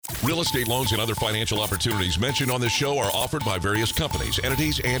Real estate loans and other financial opportunities mentioned on this show are offered by various companies,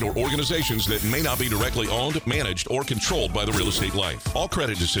 entities, and or organizations that may not be directly owned, managed, or controlled by the Real Estate Life. All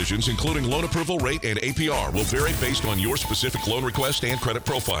credit decisions, including loan approval rate and APR, will vary based on your specific loan request and credit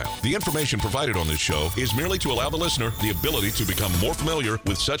profile. The information provided on this show is merely to allow the listener the ability to become more familiar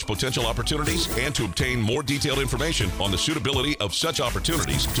with such potential opportunities and to obtain more detailed information on the suitability of such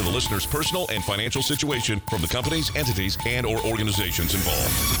opportunities to the listener's personal and financial situation from the companies, entities, and or organizations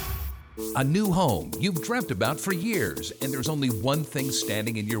involved. A new home you've dreamt about for years, and there's only one thing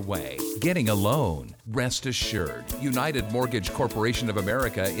standing in your way: getting a loan. Rest assured, United Mortgage Corporation of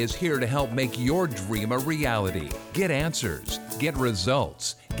America is here to help make your dream a reality. Get answers, get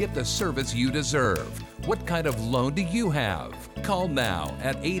results, get the service you deserve. What kind of loan do you have? Call now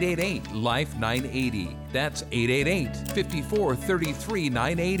at 888-LIFE-980. That's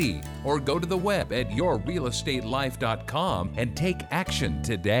 888-5433-980. Or go to the web at yourrealestatelife.com and take action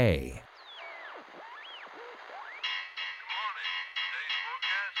today.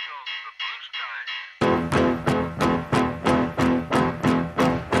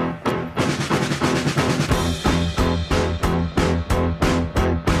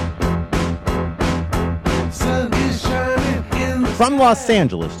 From Los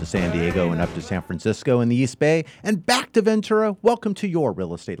Angeles to San Diego and up to San Francisco in the East Bay and back to Ventura, welcome to Your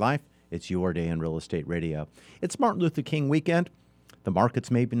Real Estate Life. It's your day in real estate radio. It's Martin Luther King weekend. The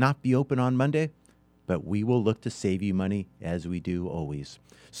markets may not be open on Monday, but we will look to save you money as we do always.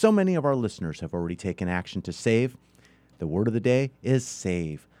 So many of our listeners have already taken action to save. The word of the day is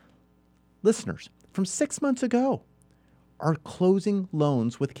save. Listeners from 6 months ago are closing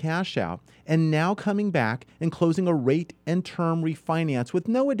loans with cash out and now coming back and closing a rate and term refinance with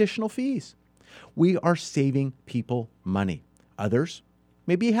no additional fees. We are saving people money. Others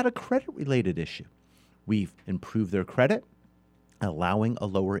maybe had a credit-related issue. We've improved their credit, allowing a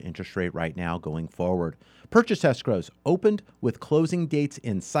lower interest rate right now going forward. Purchase escrows opened with closing dates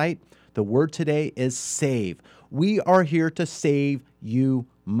in sight. The word today is save. We are here to save you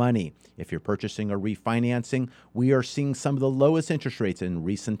money. If you're purchasing or refinancing, we are seeing some of the lowest interest rates in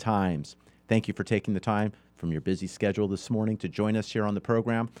recent times. Thank you for taking the time from your busy schedule this morning to join us here on the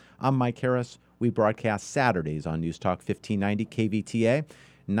program. I'm Mike Harris. We broadcast Saturdays on News Talk 1590 KVTA,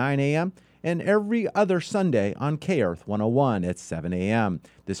 9 a.m., and every other Sunday on K-Earth 101 at 7 a.m.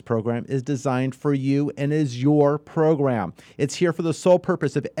 This program is designed for you and is your program. It's here for the sole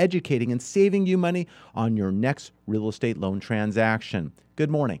purpose of educating and saving you money on your next real estate loan transaction.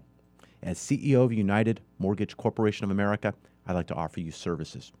 Good morning. As CEO of United Mortgage Corporation of America, I'd like to offer you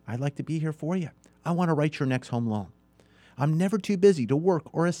services. I'd like to be here for you. I want to write your next home loan. I'm never too busy to work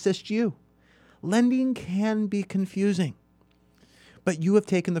or assist you. Lending can be confusing, but you have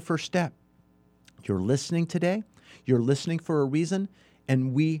taken the first step. You're listening today. You're listening for a reason,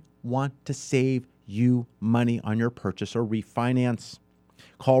 and we want to save you money on your purchase or refinance.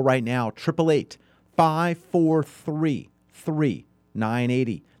 Call right now,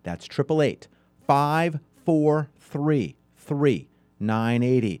 888-543-3980. That's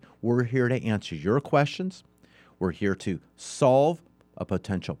 888-543-3980. We're here to answer your questions. We're here to solve a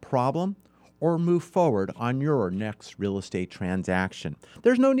potential problem or move forward on your next real estate transaction.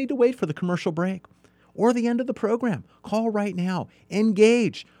 There's no need to wait for the commercial break or the end of the program. Call right now.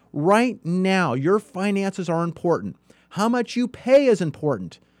 Engage right now. Your finances are important. How much you pay is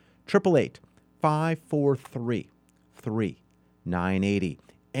important. 888-543-3980.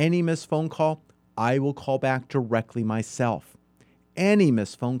 Any missed phone call, I will call back directly myself. Any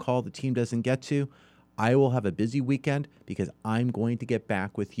missed phone call the team doesn't get to, I will have a busy weekend because I'm going to get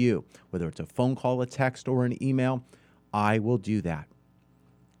back with you. Whether it's a phone call, a text, or an email, I will do that.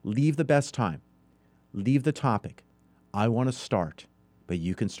 Leave the best time. Leave the topic. I want to start, but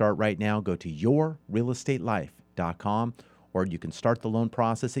you can start right now. Go to yourrealestatelife.com, or you can start the loan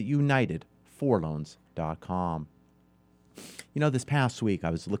process at unitedforloans.com. You know, this past week, I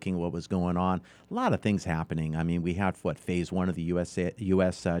was looking at what was going on. A lot of things happening. I mean, we had, phase one of the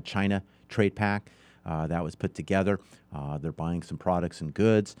U.S.-China trade pact that was put together. They're buying some products and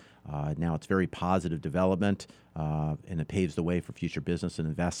goods. Now it's very positive development, and it paves the way for future business and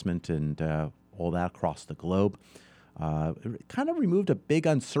investment and all that across the globe. It kind of removed a big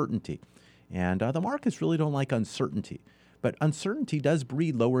uncertainty. And the markets really don't like uncertainty. But uncertainty does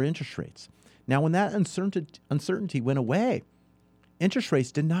breed lower interest rates. Now, when that uncertainty went away, interest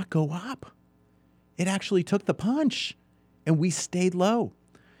rates did not go up. It actually took the punch, and we stayed low.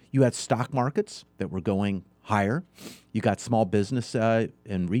 You had stock markets that were going higher. You got small business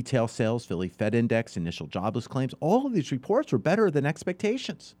and retail sales, Philly Fed Index, initial jobless claims. All of these reports were better than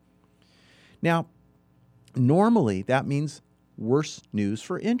expectations. Now, normally that means worse news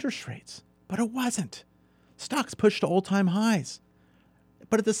for interest rates. But it wasn't. Stocks pushed to all-time highs.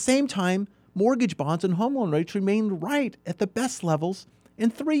 But at the same time, mortgage bonds and home loan rates remained right at the best levels in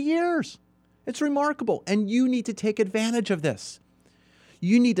 3 years. It's remarkable, and you need to take advantage of this.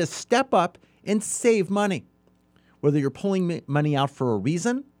 You need to step up and save money. Whether you're pulling money out for a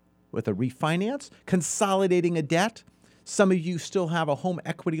reason, with a refinance, consolidating a debt. Some of you still have a home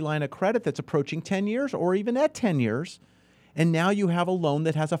equity line of credit that's approaching 10 years or even at 10 years. And now you have a loan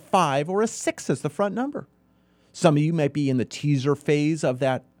that has a 5 or a 6 as the front number. Some of you might be in the teaser phase of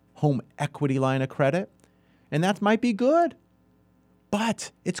that home equity line of credit, and that might be good.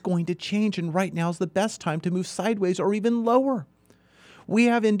 But it's going to change, and right now is the best time to move sideways or even lower. We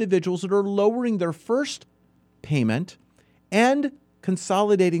have individuals that are lowering their first payment and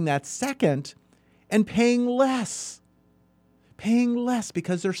consolidating that second and paying less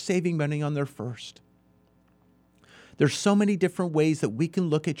because they're saving money on their first. There's so many different ways that we can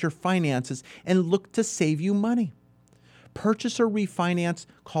look at your finances and look to save you money. Purchase or refinance,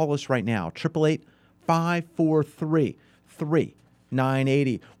 call us right now,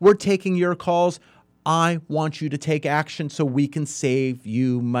 888-543-3980. We're taking your calls. I want you to take action so we can save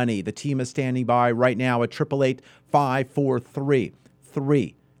you money. The team is standing by right now at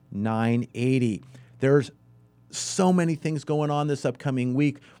 888-543-3980. There's so many things going on this upcoming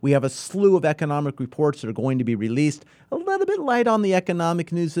week. We have a slew of economic reports that are going to be released. A little bit light on the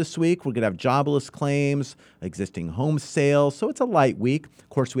economic news this week. We're going to have jobless claims, existing home sales. So it's a light week. Of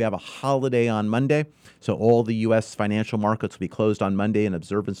course, we have a holiday on Monday. So all the U.S. financial markets will be closed on Monday in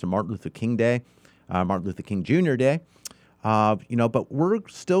observance of Martin Luther King Day, Martin Luther King Jr. Day. But we're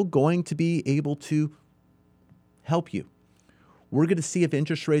still going to be able to help you. We're going to see if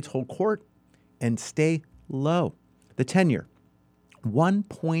interest rates hold court and stay low. The 10-year,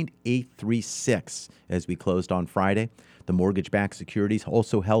 1.836 as we closed on Friday. The mortgage-backed securities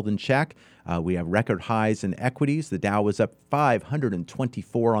also held in check. We have record highs in equities. The Dow was up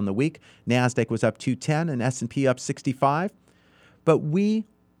 524 on the week. NASDAQ was up 210 and S&P up 65. But we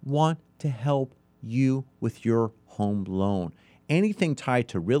want to help you with your home loan. Anything tied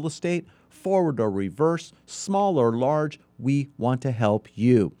to real estate, forward or reverse, small or large, we want to help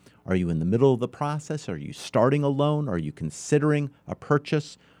you. Are you in the middle of the process? Are you starting a loan? Are you considering a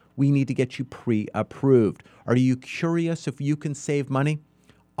purchase? We need to get you pre-approved. Are you curious if you can save money?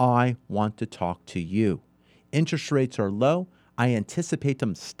 I want to talk to you. Interest rates are low. I anticipate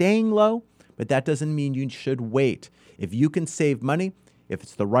them staying low, but that doesn't mean you should wait. If you can save money, if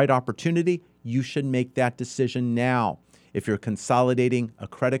it's the right opportunity, you should make that decision now. If you're consolidating a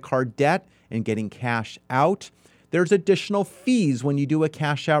credit card debt and getting cash out, there's additional fees when you do a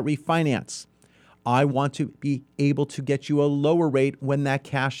cash out refinance. I want to be able to get you a lower rate when that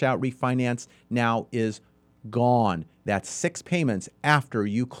cash out refinance now is gone. That's 6 payments after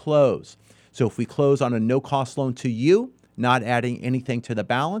you close. So if we close on a no-cost loan to you, not adding anything to the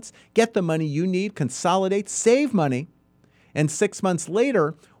balance, get the money you need, consolidate, save money, and 6 months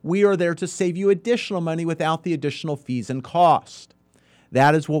later, we are there to save you additional money without the additional fees and cost.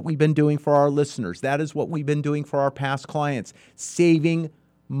 That is what we've been doing for our listeners. That is what we've been doing for our past clients, saving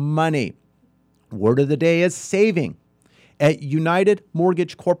money. Word of the day is saving. At United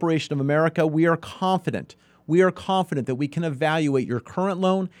Mortgage Corporation of America, we are confident that we can evaluate your current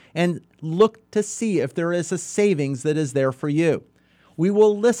loan and look to see if there is a savings that is there for you. We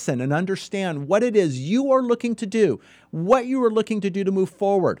will listen and understand what it is you are looking to do, what you are looking to do to move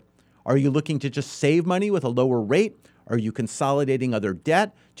forward. Are you looking to just save money with a lower rate? Are you consolidating other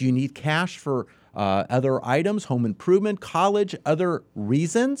debt? Do you need cash for other items, home improvement, college, other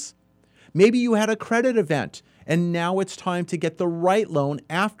reasons? Maybe you had a credit event and now it's time to get the right loan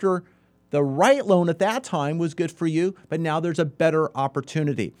after the right loan at that time was good for you, but now there's a better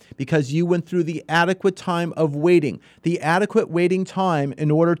opportunity because you went through the adequate time of waiting, the adequate waiting time in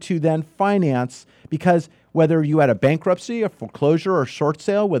order to then finance, because whether you had a bankruptcy, a foreclosure, or a short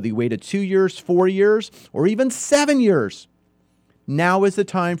sale, whether you waited 2 years, 4 years, or even 7 years, now is the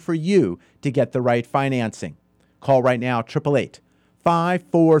time for you to get the right financing. Call right now,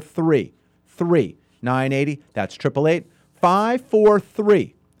 888-543-3980. That's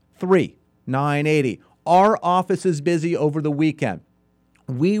 888-543-3980. Our office is busy over the weekend.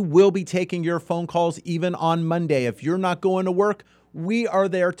 We will be taking your phone calls even on Monday. If you're not going to work, we are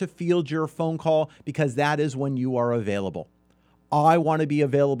there to field your phone call because that is when you are available. I want to be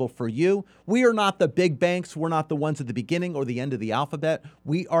available for you. We are not the big banks. We're not the ones at the beginning or the end of the alphabet.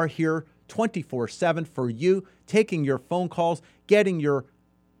 We are here 24/7 for you, taking your phone calls, getting your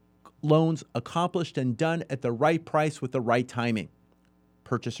loans accomplished and done at the right price with the right timing.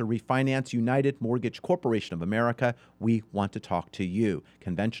 purchase or refinance, United Mortgage Corporation of America, we want to talk to you.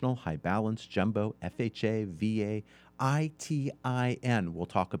 Conventional, high balance, jumbo, FHA, VA, ITIN, we'll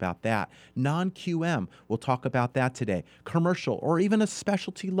talk about that. Non-QM, we'll talk about that today. Commercial or even a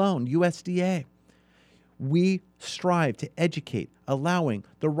specialty loan, USDA. We strive to educate, allowing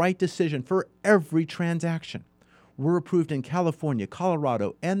the right decision for every transaction. We're approved in California,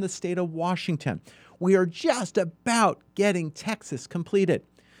 Colorado, and the state of Washington. We are just about getting Texas completed.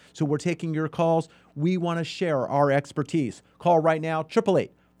 So we're taking your calls. We want to share our expertise. Call right now,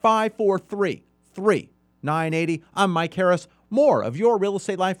 888-543-3980. I'm Mike Harris. More of Your Real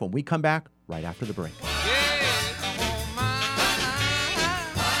Estate Life when we come back right after the break.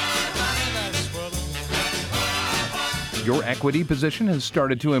 Your equity position has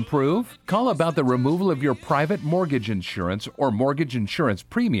started to improve? Call about the removal of your private mortgage insurance or mortgage insurance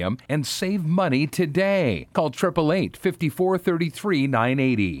premium and save money today. Call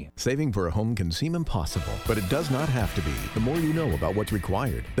 888-543-3980. Saving for a home can seem impossible, but it does not have to be. The more you know about what's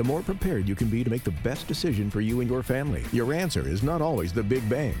required, the more prepared you can be to make the best decision for you and your family. Your answer is not always the big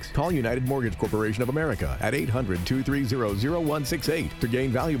banks. Call United Mortgage Corporation of America at 800-230-0168 to gain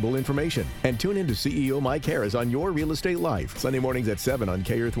valuable information. And tune in to CEO Mike Harris on Your Real Estate Life, Sunday mornings at 7 on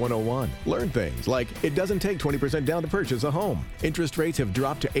K-Earth 101. Learn things like it doesn't take 20% down to purchase a home. Interest rates have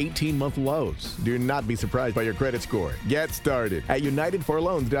dropped to 18-month lows. Do not be surprised by your credit score. Get started at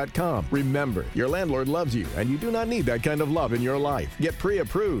UnitedForLoans.com. Remember, your landlord loves you, and you do not need that kind of love in your life. Get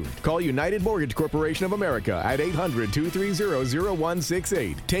pre-approved. Call United Mortgage Corporation of America at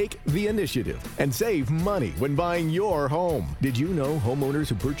 800-230-0168. Take the initiative and save money when buying your home. Did you know homeowners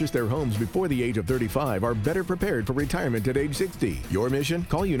who purchase their homes before the age of 35 are better prepared for retirement at age 60? Your mission?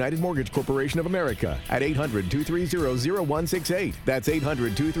 Call United Mortgage Corporation of America at 800-230-0168. That's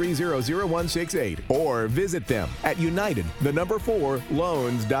 800-230-0168. Or visit them at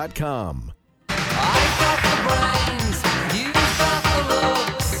United4Loans.com. I got the brains, you got the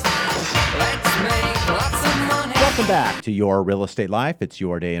looks. Let's make lots of money. Welcome back to Your Real Estate Life. It's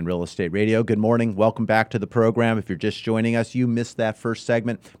Your Day in Real Estate Radio. Good morning. Welcome back to the program. If you're just joining us, you missed that first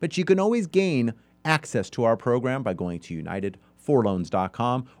segment, but you can always gain access to our program by going to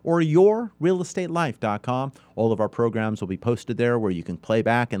UnitedForLoans.com or YourRealEstateLife.com. All of our programs will be posted there where you can play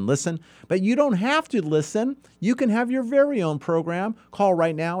back and listen. But you don't have to listen. You can have your very own program. Call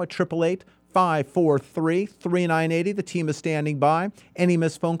right now at 888-543-3980. The team is standing by. Any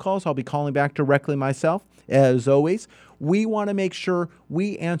missed phone calls, I'll be calling back directly myself. As always, we want to make sure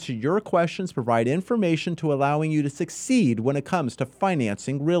we answer your questions, provide information to allowing you to succeed when it comes to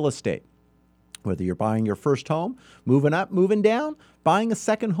financing real estate. Whether you're buying your first home, moving up, moving down, buying a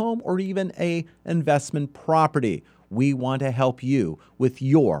second home, or even an investment property, we want to help you with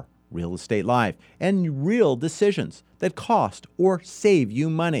your real estate life and real decisions that cost or save you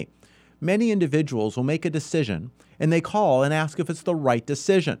money. Many individuals will make a decision and they call and ask if it's the right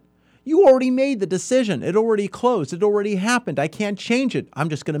decision. You already made the decision. It already closed. It already happened. I can't change it. I'm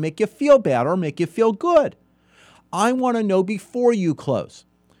just going to make you feel bad or make you feel good. I want to know before you close.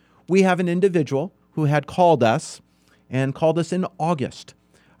 We have an individual who had called us in August.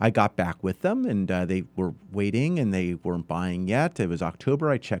 I got back with them and they were waiting and they weren't buying yet. It was October.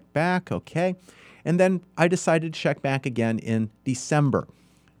 I checked back. Okay. And then I decided to check back again in December.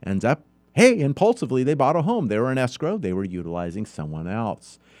 Ends up, hey, impulsively, they bought a home. They were in escrow. They were utilizing someone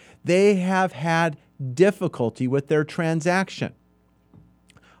else. They have had difficulty with their transaction.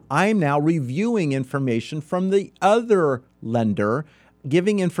 I'm now reviewing information from the other lender,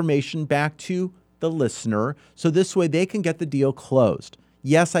 giving information back to the listener, so this way they can get the deal closed.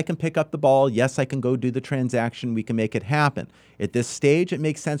 Yes, I can pick up the ball. Yes, I can go do the transaction. We can make it happen. At this stage, it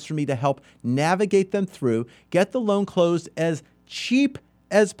makes sense for me to help navigate them through, get the loan closed as cheap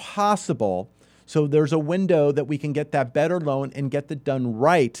as possible, so there's a window that we can get that better loan and get it done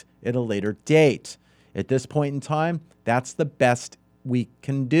right at a later date. At this point in time, that's the best we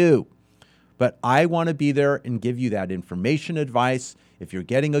can do. But I want to be there and give you that information, advice. If you're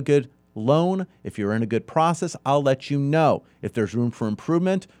getting a good loan, if you're in a good process, I'll let you know. If there's room for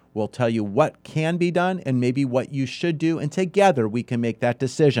improvement, we'll tell you what can be done and maybe what you should do, and together we can make that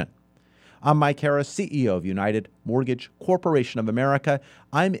decision. I'm Mike Harris, CEO of United Mortgage Corporation of America.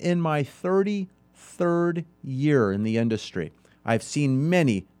 I'm in my 33rd year in the industry. I've seen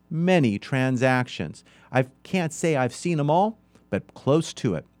many transactions. I can't say I've seen them all, but close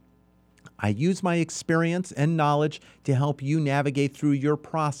to it. I use my experience and knowledge to help you navigate through your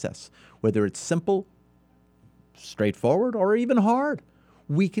process, whether it's simple, straightforward, or even hard.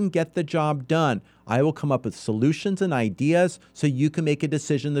 We can get the job done. I will come up with solutions and ideas so you can make a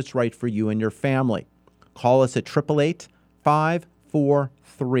decision that's right for you and your family. Call us at 888-543-3980.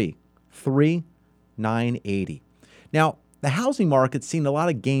 543 3980. Now, the housing market's seen a lot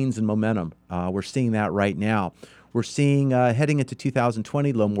of gains and momentum. We're seeing that right now. We're seeing heading into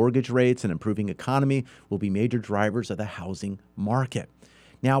 2020, low mortgage rates and improving economy will be major drivers of the housing market.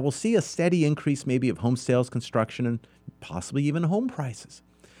 Now, we'll see a steady increase maybe of home sales, construction, and possibly even home prices,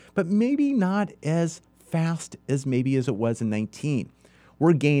 but maybe not as fast as maybe as it was in 19.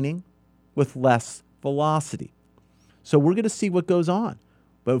 We're gaining with less velocity. So we're going to see what goes on.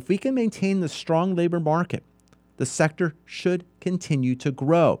 But if we can maintain the strong labor market, the sector should continue to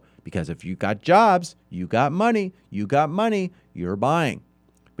grow, because if you got jobs, you got money, you're buying.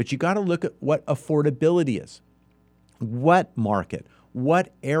 But you got to look at what affordability is. What market,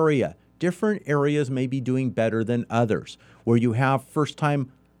 what area, different areas may be doing better than others, where you have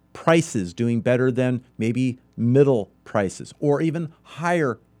first-time prices doing better than maybe middle prices or even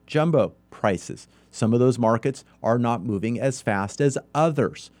higher jumbo prices. Some of those markets are not moving as fast as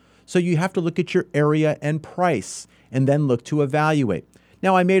others. So you have to look at your area and price and then look to evaluate.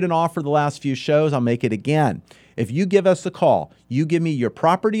 Now, I made an offer the last few shows. I'll make it again. If you give us a call, you give me your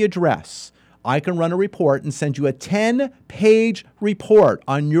property address, I can run a report and send you a 10-page report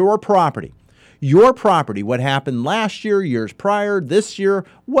on your property. Your property, what happened last year, years prior, this year,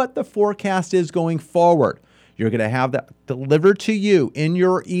 what the forecast is going forward. You're going to have that delivered to you in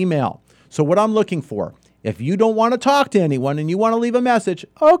your email. So what I'm looking for, if you don't want to talk to anyone and you want to leave a message,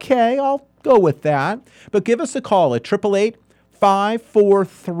 okay, I'll go with that. But give us a call at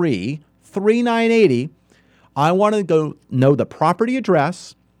 888-543-3980. I want to go know the property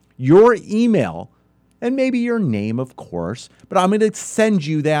address, your email, and maybe your name, of course, but I'm going to send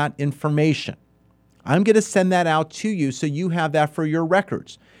you that information. I'm going to send that out to you so you have that for your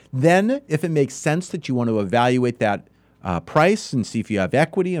records. Then, if it makes sense that you want to evaluate that price and see if you have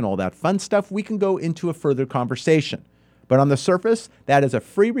equity and all that fun stuff, we can go into a further conversation. But on the surface, that is a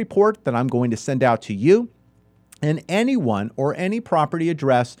free report that I'm going to send out to you and anyone or any property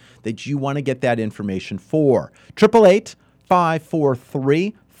address that you want to get that information for.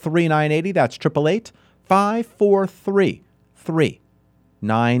 888-543-3980. That's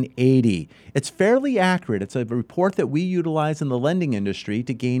 888-543-3980. It's fairly accurate. It's a report that we utilize in the lending industry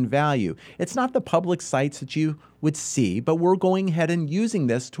to gain value. It's not the public sites that you would see, but we're going ahead and using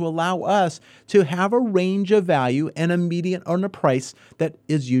this to allow us to have a range of value and a median on a price that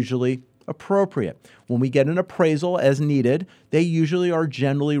is usually appropriate. When we get an appraisal as needed, they usually are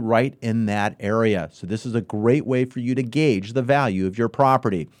generally right in that area. So this is a great way for you to gauge the value of your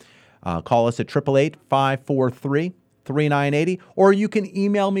property. Call us at 888-543-3980, or you can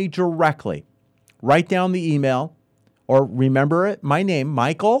email me directly. Write down the email, or remember it, my name,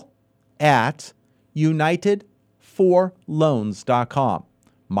 Michael, at United4Loans.com.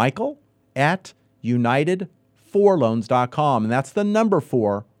 Michael at United4Loans.com, and that's the number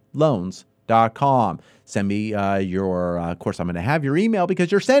 4, loans.com. Send me of course, I'm going to have your email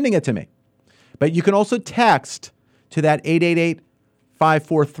because you're sending it to me. But you can also text to that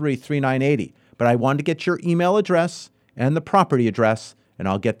 888-543-3980. But I wanted to get your email address and the property address, and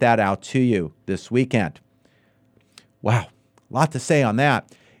I'll get that out to you this weekend. Wow, a lot to say on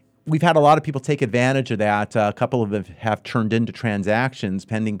that. We've had a lot of people take advantage of that. A couple of them have turned into transactions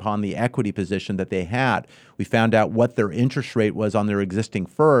pending upon the equity position that they had. We found out what their interest rate was on their existing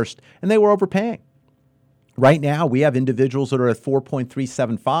first, and they were overpaying. Right now, we have individuals that are at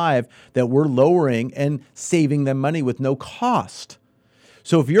 4.375 that we're lowering and saving them money with no cost.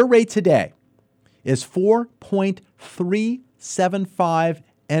 So if your rate today is 4.375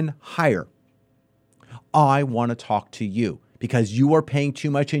 and higher, I want to talk to you because you are paying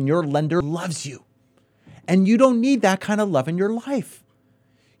too much and your lender loves you. And you don't need that kind of love in your life.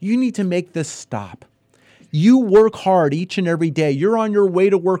 You need to make this stop. You work hard each and every day. You're on your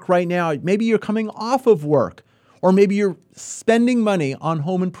way to work right now. Maybe you're coming off of work, or maybe you're spending money on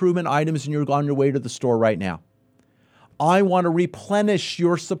home improvement items and you're on your way to the store right now. I want to replenish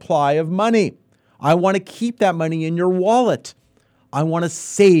your supply of money. I want to keep that money in your wallet. I want to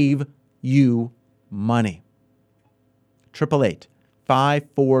save you money.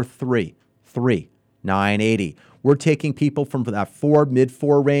 888-543-3980. We're taking people from that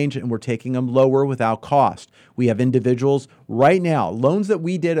mid-4 range, and we're taking them lower without cost. We have individuals right now, loans that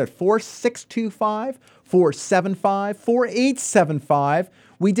we did at 4.625, 4.75, 4.875.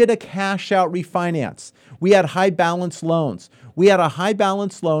 We did a cash out refinance. We had high balance loans. We had a high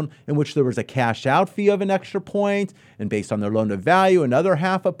balance loan in which there was a cash out fee of an extra point, and based on their loan to value, another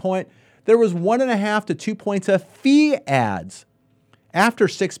half a point. There was 1.5 to 2 points of fee adds. After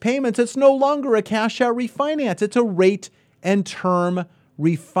 6 payments, it's no longer a cash out refinance. It's a rate and term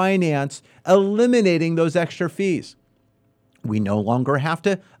refinance, eliminating those extra fees. We no longer have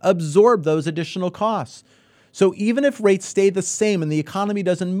to absorb those additional costs. So even if rates stay the same and the economy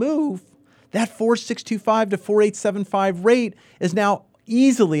doesn't move, that 4.625 to 4.875 rate is now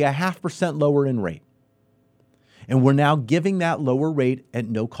easily a 0.5% lower in rate. And we're now giving that lower rate at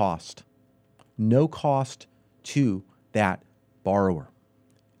no cost. No cost to that borrower,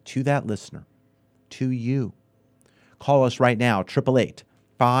 to that listener, to you. Call us right now,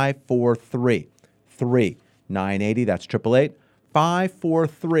 888-543-3980. That's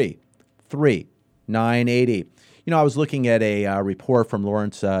 888-543-3980. I was looking at a report from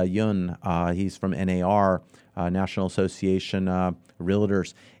Lawrence Yun. He's from NAR, National Association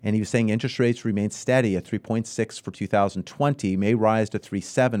Realtors, and he was saying interest rates remain steady at 3.6 for 2020, may rise to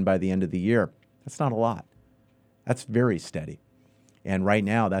 3.7 by the end of the year. That's not a lot. That's very steady. And right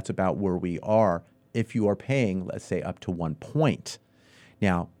now, that's about where we are if you are paying, let's say, up to 1 point.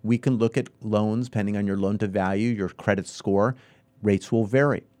 Now, we can look at loans, depending on your loan to value, your credit score, rates will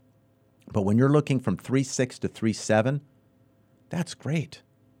vary. But when you're looking from 3.6 to 3.7, that's great.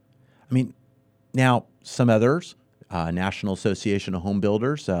 I mean, now some others, National Association of Home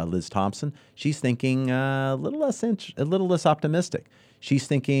Builders, Liz Thompson, she's thinking a little less optimistic. She's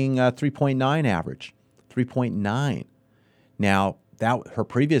thinking 3.9 average, 3.9. Now, her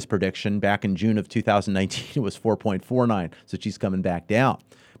previous prediction back in June of 2019 was 4.49, so she's coming back down,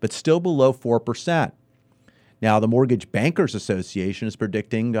 but still below 4%. Now, the Mortgage Bankers Association is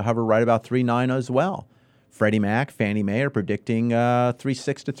predicting to hover right about 3.9 as well. Freddie Mac, Fannie Mae are predicting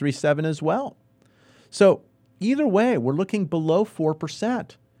 3.6 to 3.7 as well. So either way, we're looking below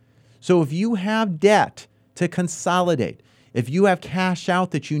 4%. So if you have debt to consolidate, if you have cash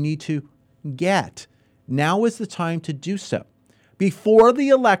out that you need to get, now is the time to do so. Before the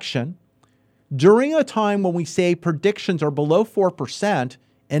election, during a time when we say predictions are below 4%,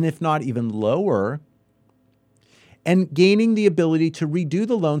 and if not even lower, and gaining the ability to redo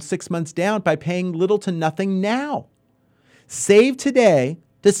the loan 6 months down by paying little to nothing now. Save today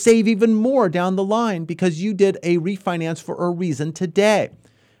to save even more down the line because you did a refinance for a reason today.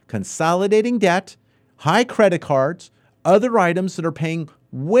 Consolidating debt, high credit cards, other items that are paying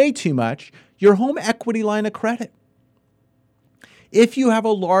way too much, your home equity line of credit. If you have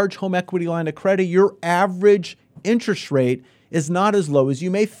a large home equity line of credit, your average interest rate is not as low as you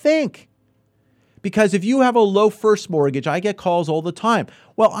may think. Because if you have a low first mortgage, I get calls all the time.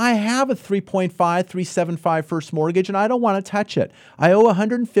 Well, I have a 3.5, 3.75 first mortgage and I don't want to touch it. I owe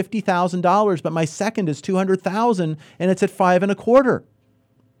 $150,000, but my second is $200,000 and it's at 5.25.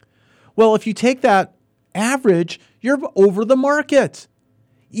 Well, if you take that average, you're over the market.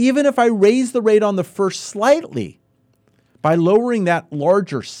 Even if I raise the rate on the first slightly, by lowering that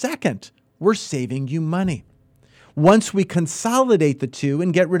larger second, we're saving you money. Once we consolidate the two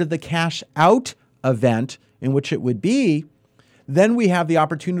and get rid of the cash out event in which it would be, then we have the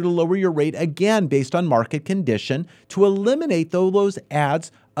opportunity to lower your rate again based on market condition to eliminate those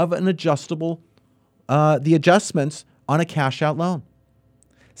adds of an adjustable, the adjustments on a cash out loan.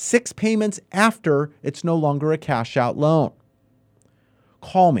 6 payments after it's no longer a cash out loan.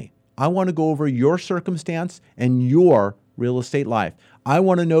 Call me. I want to go over your circumstance and your real estate life. I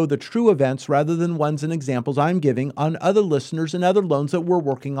want to know the true events rather than ones and examples I'm giving on other listeners and other loans that we're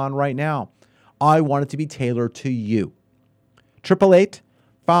working on right now. I want it to be tailored to you.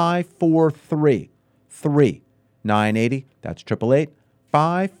 888-543-3980. That's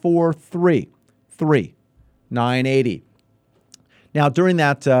 888-543-3980. Now, during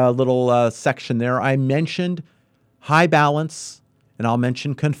that little section there, I mentioned high balance, and I'll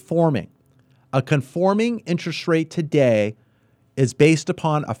mention conforming. A conforming interest rate today is based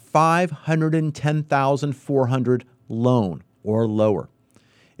upon a $510,400 loan or lower.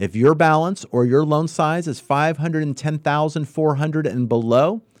 If your balance or your loan size is $510,400 and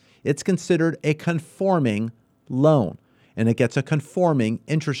below, it's considered a conforming loan, and it gets a conforming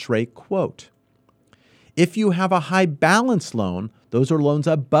interest rate quote. If you have a high balance loan, those are loans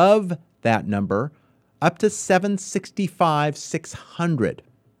above that number, up to $765,600.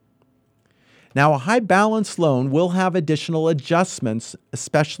 Now, a high balance loan will have additional adjustments,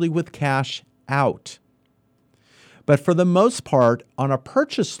 especially with cash out. But for the most part, on a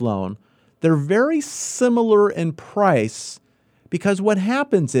purchase loan, they're very similar in price because what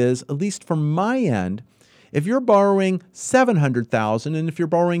happens is, at least from my end, if you're borrowing $700,000 and if you're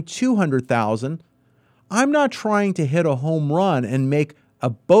borrowing $200,000, I'm not trying to hit a home run and make a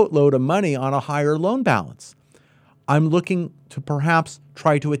boatload of money on a higher loan balance. I'm looking to perhaps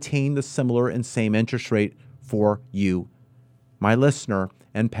try to attain the similar and same interest rate for you, my listener,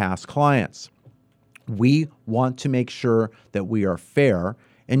 and past clients. We want to make sure that we are fair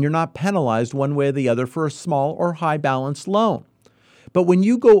and you're not penalized one way or the other for a small or high balance loan. But when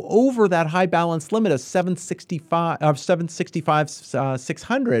you go over that high balance limit of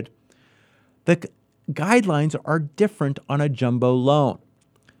 600, the guidelines are different on a jumbo loan.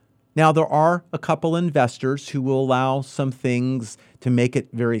 Now, there are a couple investors who will allow some things to make it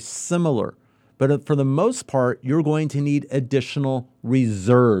very similar. But for the most part, you're going to need additional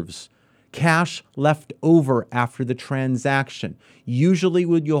reserves, cash left over after the transaction. Usually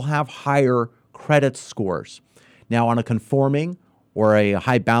you'll have higher credit scores. Now, on a conforming or a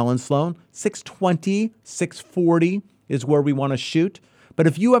high balance loan, 620, 640 is where we want to shoot. But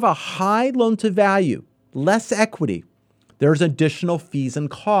if you have a high loan to value, less equity, there's additional fees and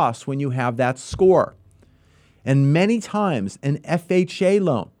costs when you have that score. And many times an FHA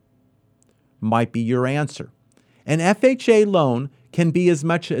loan might be your answer. An FHA loan can be as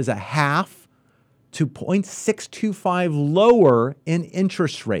much as a half to 0.625 lower in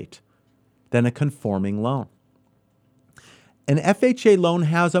interest rate than a conforming loan. An FHA loan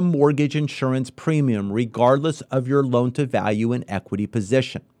has a mortgage insurance premium regardless of your loan to value and equity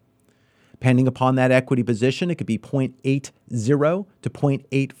position. Depending upon that equity position, it could be 0.80 to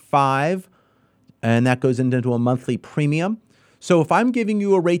 0.85, and that goes into a monthly premium. So if I'm giving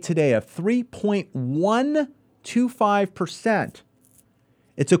you a rate today of 3.125%,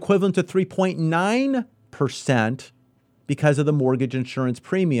 it's equivalent to 3.9% because of the mortgage insurance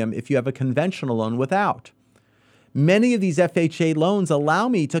premium if you have a conventional loan without. Many of these FHA loans allow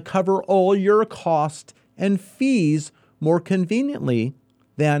me to cover all your costs and fees more conveniently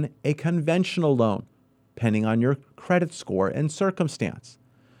than a conventional loan, depending on your credit score and circumstance.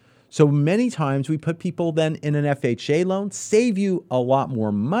 So many times we put people then in an FHA loan, save you a lot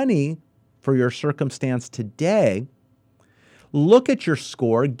more money for your circumstance today, look at your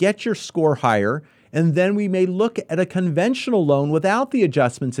score, get your score higher, and then we may look at a conventional loan without the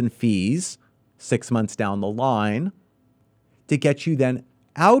adjustments and fees 6 months down the line to get you then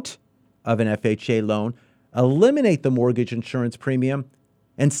out of an FHA loan, eliminate the mortgage insurance premium,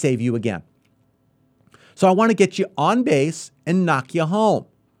 and save you again. So I want to get you on base and knock you home.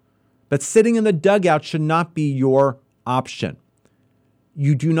 But sitting in the dugout should not be your option.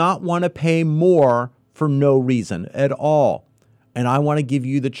 You do not want to pay more for no reason at all. And I want to give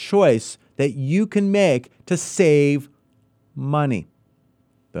you the choice that you can make to save money.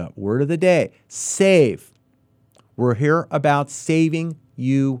 The word of the day, save. We're here about saving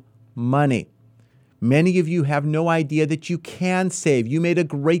you money. Many of you have no idea that you can save. You made a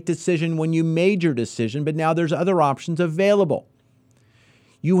great decision when you made your decision, but now there's other options available.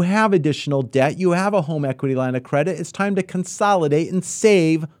 You have additional debt. You have a home equity line of credit. It's time to consolidate and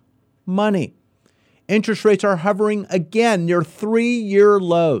save money. Interest rates are hovering again near 3-year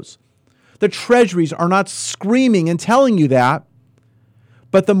lows. The treasuries are not screaming and telling you that,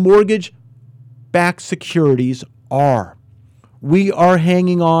 but the mortgage-backed securities are. We are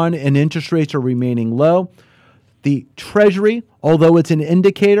hanging on and interest rates are remaining low. The Treasury, although it's an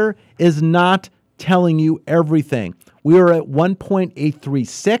indicator, is not telling you everything. We are at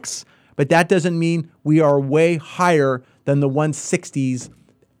 1.836, but that doesn't mean we are way higher than the 160s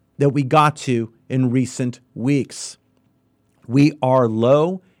that we got to in recent weeks. We are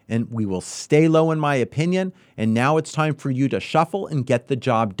low and we will stay low in my opinion, and now it's time for you to shuffle and get the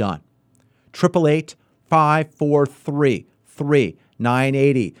job done.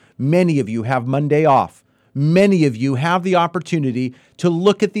 888-543-3980. Many of you have Monday off. Many of you have the opportunity to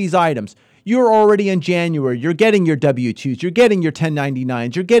look at these items. You're already in January. You're getting your W-2s. You're getting your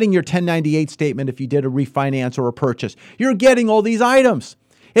 1099s. You're getting your 1098 statement if you did a refinance or a purchase. You're getting all these items.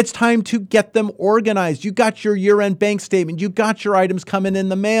 It's time to get them organized. You got your year-end bank statement. You got your items coming in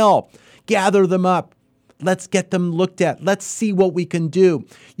the mail. Gather them up. Let's get them looked at. Let's see what we can do.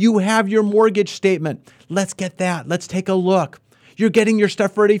 You have your mortgage statement. Let's get that. Let's take a look. You're getting your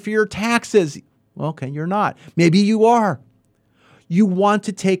stuff ready for your taxes. Okay, you're not. Maybe you are. You want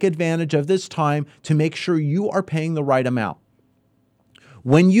to take advantage of this time to make sure you are paying the right amount.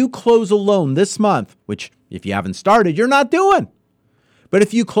 When you close a loan this month, which if you haven't started, you're not doing. But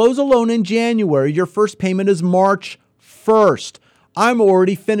if you close a loan in January, your first payment is March 1st. I'm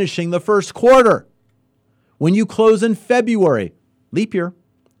already finishing the first quarter. When you close in February, leap year,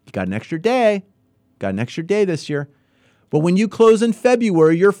 you got an extra day. Got an extra day this year. But when you close in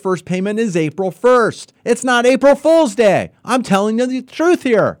February, your first payment is April 1st. It's not April Fool's Day. I'm telling you the truth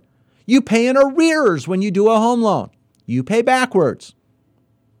here. You pay in arrears when you do a home loan. You pay backwards.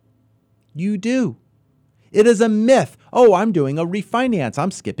 You do. It is a myth. Oh, I'm doing a refinance.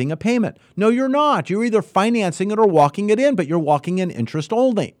 I'm skipping a payment. No, you're not. You're either financing it or walking it in, but you're walking in interest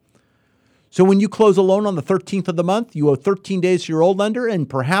only. So when you close a loan on the 13th of the month, you owe 13 days to your old lender and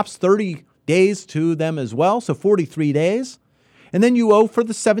perhaps 30 days to them as well, so 43 days. And then you owe for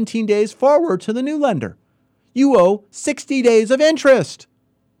the 17 days forward to the new lender. You owe 60 days of interest.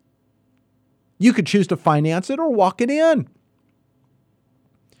 You could choose to finance it or walk it in.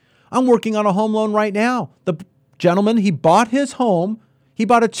 I'm working on a home loan right now. The gentleman, he bought his home. He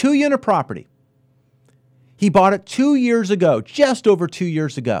bought a 2-unit property. He bought it 2 years ago, just over 2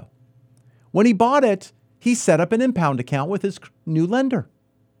 years ago. When he bought it, he set up an impound account with his new lender.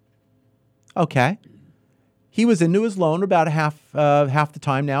 Okay. He was into his loan about half the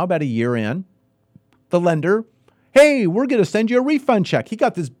time now, about a year in. The lender, hey, we're going to send you a refund check. He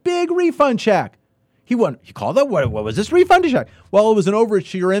got this big refund check. He called it, what was this refund check? Well, it was an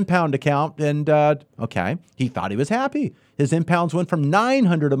overage to your impound account, and okay, he thought he was happy. His impounds went from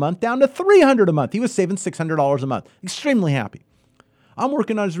 $900 a month down to $300 a month. He was saving $600 a month. Extremely happy. I'm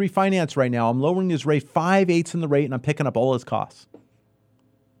working on his refinance right now. I'm lowering his rate 5/8 in the rate, and I'm picking up all his costs.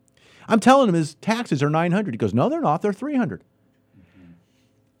 I'm telling him his taxes are $900. He goes, no, they're not. They're $300.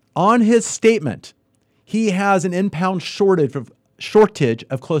 On his statement, he has an impound shortage of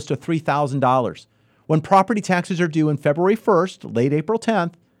close to $3,000. When property taxes are due in February 1st, late April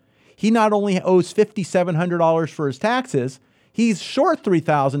 10th, he not only owes $5,700 for his taxes, he's short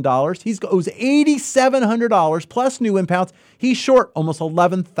 $3,000. He owes $8,700 plus new impounds. He's short almost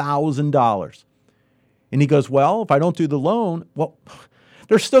 $11,000. And he goes, well, if I don't do the loan, well,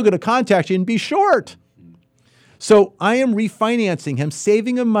 they're still going to contact you and be short. So I am refinancing him,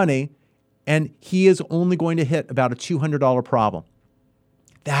 saving him money, and he is only going to hit about a $200 problem.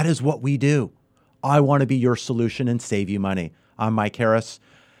 That is what we do. I want to be your solution and save you money. I'm Mike Harris.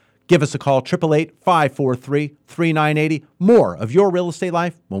 Give us a call, 888-543-3980. More of your real estate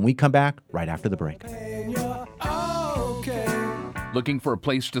life when we come back right after the break. Looking for a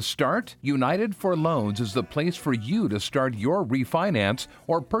place to start? United for Loans is the place for you to start your refinance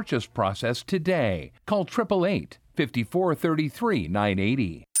or purchase process today. Call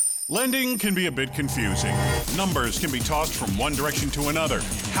 888-543-3980. Lending can be a bit confusing. Numbers can be tossed from one direction to another.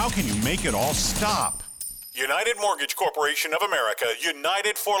 How can you make it all stop? United Mortgage Corporation of America,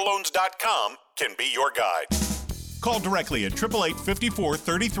 UnitedForLoans.com can be your guide. Call directly at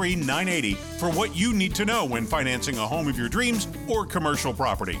 888-543-3980 for what you need to know when financing a home of your dreams or commercial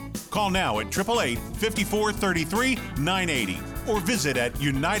property. Call now at 888-543-3980 or visit at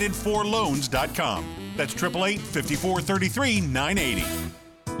UnitedForLoans.com. That's 888-543-3980.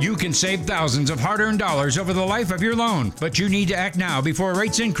 You can save thousands of hard-earned dollars over the life of your loan, but you need to act now before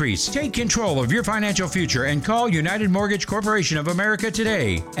rates increase. Take control of your financial future and call United Mortgage Corporation of America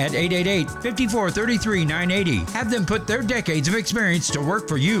today at 888-543-3980. Have them put their decades of experience to work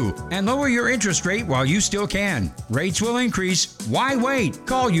for you and lower your interest rate while you still can. Rates will increase. Why wait?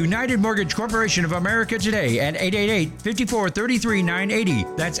 Call United Mortgage Corporation of America today at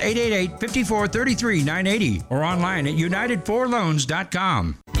 888-543-3980. That's 888-543-3980 or online at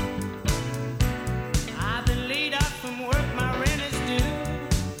UnitedForLoans.com.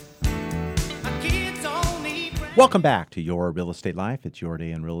 Welcome back to Your Real Estate Life. It's Your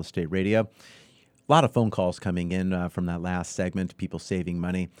Day in Real Estate Radio. A lot of phone calls coming in from that last segment, people saving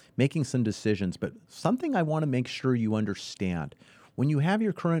money, making some decisions. But something I want to make sure you understand. When you have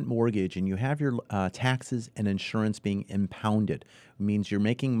your current mortgage and you have your taxes and insurance being impounded, it means you're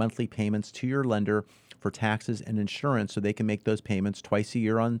making monthly payments to your lender for taxes and insurance so they can make those payments twice a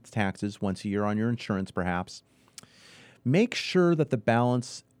year on taxes, once a year on your insurance perhaps. Make sure that the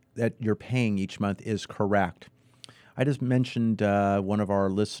balance that you're paying each month is correct. I just mentioned one of our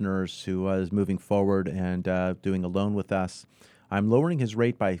listeners who is moving forward and doing a loan with us. I'm lowering his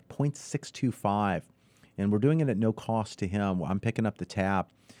rate by 0.625, and we're doing it at no cost to him. I'm picking up the tab.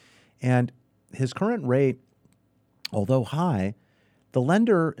 And his current rate, although high, the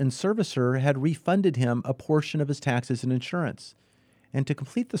lender and servicer had refunded him a portion of his taxes and insurance. And to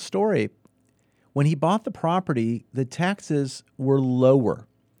complete the story, when he bought the property, the taxes were lower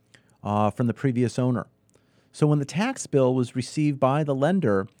from the previous owner. So when the tax bill was received by the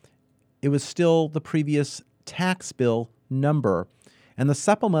lender, it was still the previous tax bill number, and the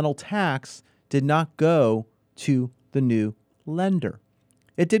supplemental tax did not go to the new lender.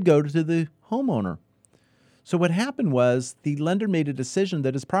 It did go to the homeowner. So what happened was the lender made a decision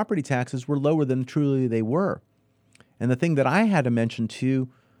that his property taxes were lower than truly they were. And the thing that I had to mention to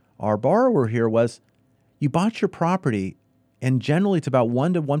our borrower here was, you bought your property, and generally it's about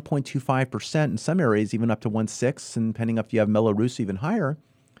 1 to 1.25%, in some areas even up to 1.6%, and depending if you have Mello-Roos, even higher,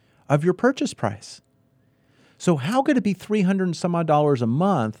 of your purchase price. So how could it be $300 and some odd a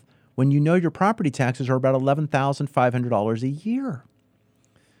month when you know your property taxes are about $11,500 a year?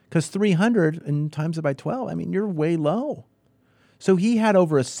 because 300 and times it by 12, I mean, you're way low. So he had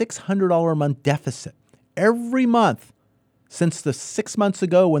over a $600 a month deficit every month since the 6 months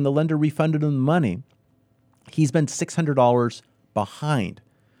ago when the lender refunded him the money. He's been $600 behind.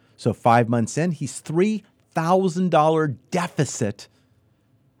 So 5 months in, he's $3,000 deficit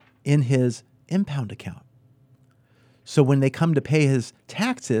in his impound account. So when they come to pay his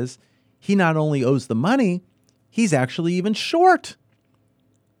taxes, he not only owes the money, he's actually even short.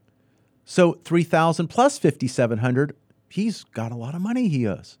 So $3,000 plus $5,700, he's got a lot of money he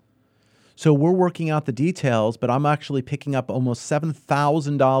owes. So we're working out the details, but I'm actually picking up almost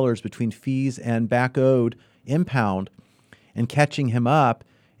 $7,000 between fees and back owed impound and catching him up,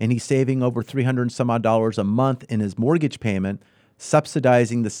 and he's saving over $300 and some odd a month in his mortgage payment,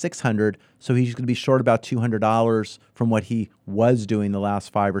 subsidizing the $600, so he's going to be short about $200 from what he was doing the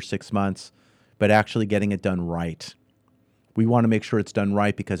last 5 or 6 months, but actually getting it done right. We want to make sure it's done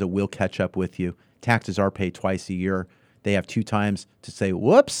right because it will catch up with you. Taxes are paid twice a year. They have 2 times to say,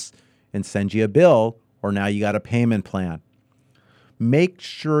 whoops, and send you a bill, or now you got a payment plan. Make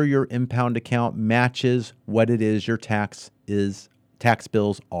sure your impound account matches what it is your tax bills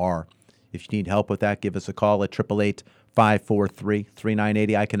are. If you need help with that, give us a call at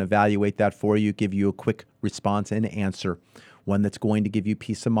 888-543-3980. I can evaluate that for you, give you a quick response and answer, one that's going to give you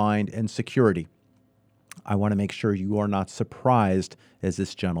peace of mind and security. I want to make sure you are not surprised as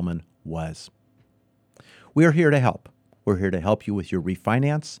this gentleman was. We're here to help. We're here to help you with your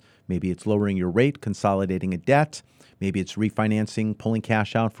refinance. Maybe it's lowering your rate, consolidating a debt. Maybe it's refinancing, pulling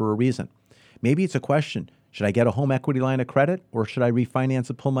cash out for a reason. Maybe it's a question, should I get a home equity line of credit or should I refinance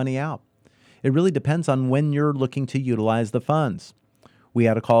and pull money out? It really depends on when you're looking to utilize the funds. We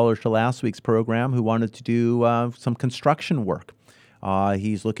had a caller to last week's program who wanted to do some construction work.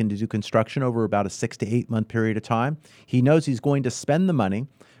 He's looking to do construction over about a 6 to 8 month period of time. He knows he's going to spend the money.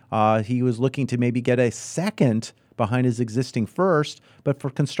 He was looking to maybe get a second behind his existing first, but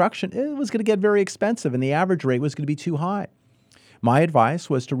for construction, it was going to get very expensive and the average rate was going to be too high. My advice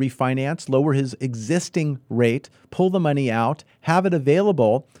was to refinance, lower his existing rate, pull the money out, have it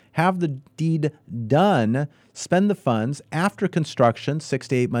available, have the deed done, spend the funds after construction, 6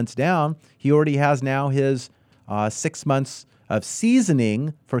 to 8 months down. He already has now his 6 months of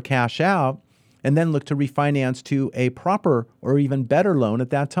seasoning for cash out, and then look to refinance to a proper or even better loan at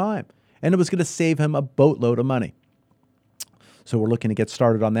that time. And it was going to save him a boatload of money. So we're looking to get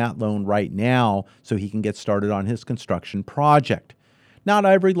started on that loan right now so he can get started on his construction project. Not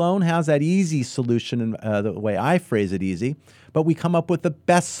every loan has that easy solution, the way I phrase it easy, but we come up with the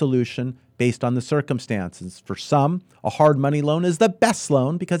best solution based on the circumstances. For some, a hard money loan is the best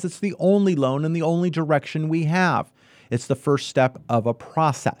loan because it's the only loan and the only direction we have. It's the first step of a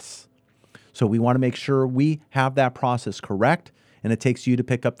process. So we want to make sure we have that process correct, and it takes you to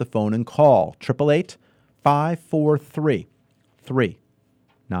pick up the phone and call 888-543-3980.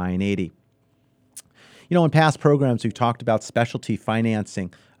 You know, in past programs, we've talked about specialty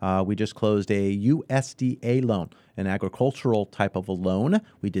financing. We just closed a USDA loan, an agricultural type of a loan.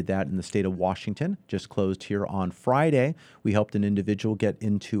 We did that in the state of Washington, just closed here on Friday. We helped an individual get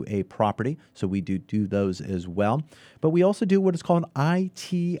into a property, so we do those as well. But we also do what is called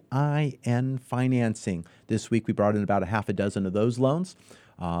ITIN financing. This week, we brought in about a half a dozen of those loans.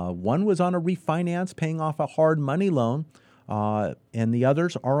 One was on a refinance, paying off a hard money loan. And the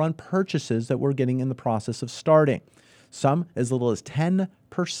others are on purchases that we're getting in the process of starting. Some as little as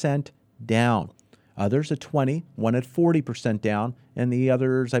 10% down. Others at 20%, one at 40% down, and the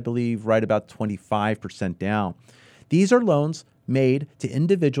others, I believe, right about 25% down. These are loans made to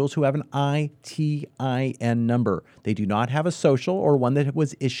individuals who have an ITIN number. They do not have a social or one that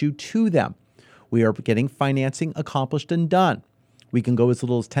was issued to them. We are getting financing accomplished and done. We can go as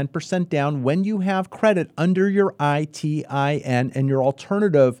little as 10% down when you have credit under your ITIN and your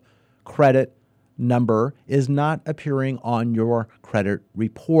alternative credit number is not appearing on your credit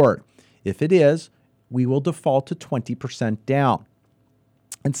report. If it is, we will default to 20% down.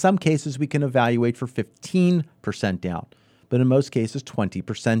 In some cases, we can evaluate for 15% down, but in most cases,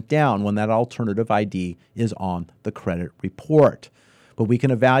 20% down when that alternative ID is on the credit report. But we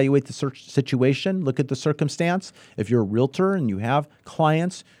can evaluate the situation, look at the circumstance. If you're a realtor and you have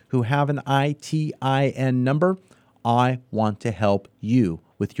clients who have an ITIN number, I want to help you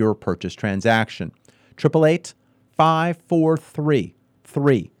with your purchase transaction.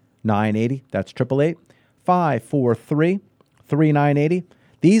 888-543-3980. That's 888-543-3980.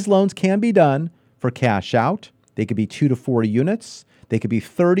 These loans can be done for cash out. They could be 2 to 4 units. They could be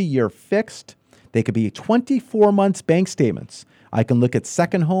 30-year fixed. They could be 24 months bank statements. I can look at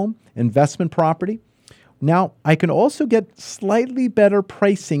second home, investment property. Now, I can also get slightly better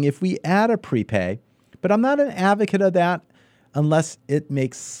pricing if we add a prepay, but I'm not an advocate of that unless it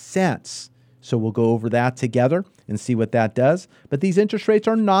makes sense. So we'll go over that together and see what that does. But these interest rates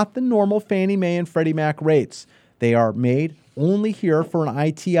are not the normal Fannie Mae and Freddie Mac rates. They are made only here for an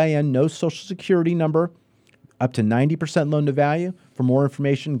ITIN, no Social Security number, up to 90% loan to value. For more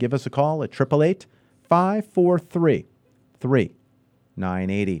information, give us a call at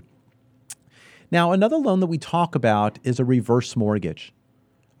 888-543-3980. Now, another loan that we talk about is a reverse mortgage.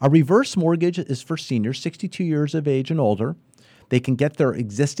 A reverse mortgage is for seniors 62 years of age and older. They can get their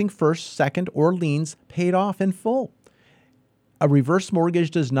existing first, second, or liens paid off in full. A reverse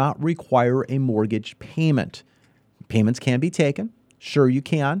mortgage does not require a mortgage payment. Payments can be taken. Sure, you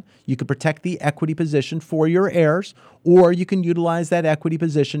can. You can protect the equity position for your heirs, or you can utilize that equity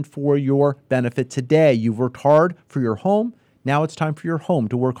position for your benefit today. You've worked hard for your home. Now it's time for your home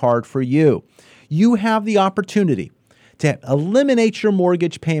to work hard for you. You have the opportunity to eliminate your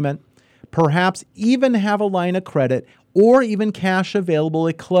mortgage payment, perhaps even have a line of credit or even cash available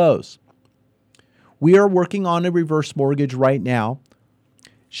at close. We are working on a reverse mortgage right now.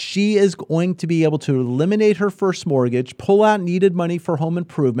 She is going to be able to eliminate her first mortgage, pull out needed money for home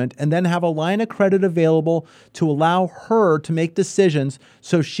improvement, and then have a line of credit available to allow her to make decisions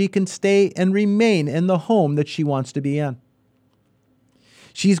so she can stay and remain in the home that she wants to be in.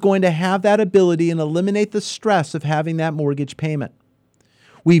 She's going to have that ability and eliminate the stress of having that mortgage payment.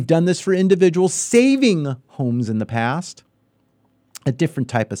 We've done this for individuals saving homes in the past, a different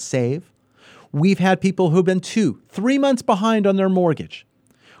type of save. We've had people who've been 2-3 months behind on their mortgage.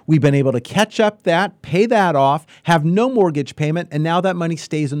 We've been able to catch up that, pay that off, have no mortgage payment, and now that money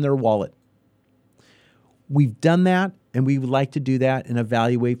stays in their wallet. We've done that, and we would like to do that and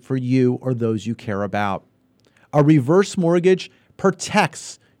evaluate for you or those you care about. A reverse mortgage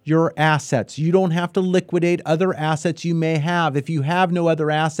protects your assets. You don't have to liquidate other assets you may have. If you have no other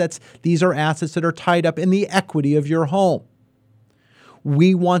assets, these are assets that are tied up in the equity of your home.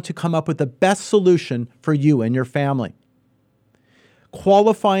 We want to come up with the best solution for you and your family.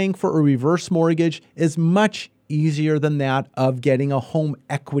 Qualifying for a reverse mortgage is much easier than that of getting a home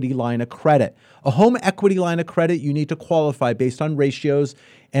equity line of credit. A home equity line of credit, you need to qualify based on ratios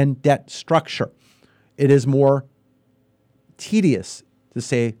and debt structure. It is more tedious, to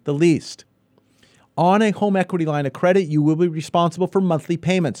say the least. On a home equity line of credit, you will be responsible for monthly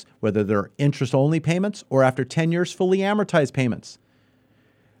payments, whether they're interest-only payments or after 10 years, fully amortized payments.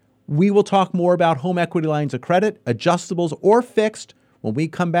 We will talk more about home equity lines of credit, adjustables or fixed, when we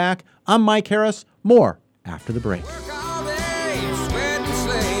come back. I'm Mike Harris. More after the break. Work all day, sweat and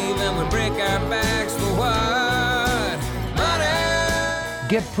slave, and we break our backs for what? Money!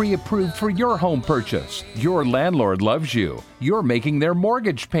 Get pre-approved for your home purchase. Your landlord loves you. You're making their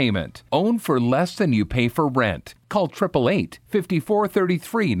mortgage payment. Own for less than you pay for rent. Call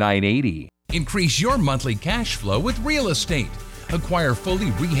 888-5433-980. Increase your monthly cash flow with real estate. Acquire fully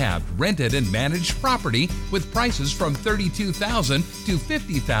rehabbed, rented, and managed property with prices from $32,000 to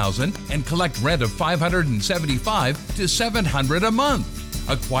 $50,000 and collect rent of $575 to $700 a month.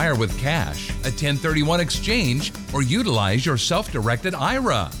 Acquire with cash, a 1031 exchange, or utilize your self-directed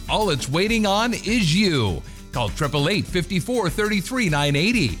IRA. All it's waiting on is you. Call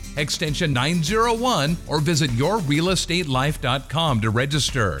 888-5433-980, extension 901, or visit yourrealestatelife.com to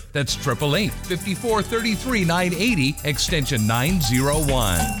register. That's 888-5433-980, extension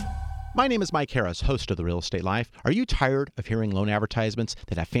 901. My name is Mike Harris, host of The Real Estate Life. Are you tired of hearing loan advertisements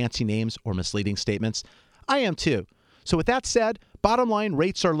that have fancy names or misleading statements? I am too. So with that said, bottom line,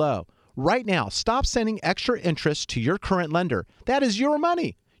 rates are low. Right now, stop sending extra interest to your current lender. That is your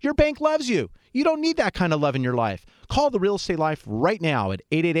money. Your bank loves you. You don't need that kind of love in your life. Call The Real Estate Life right now at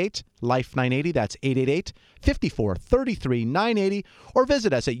 888-LIFE-980. That's 888-5433-980. Or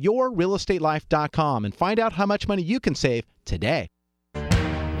visit us at yourrealestatelife.com and find out how much money you can save today.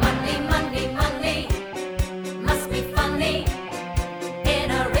 Money, money, money. Must be funny in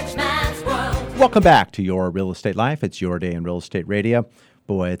a rich man's world. Welcome back to Your Real Estate Life. It's your day in real estate radio.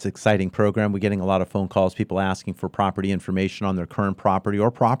 Boy, it's an exciting program. We're getting a lot of phone calls, people asking for property information on their current property or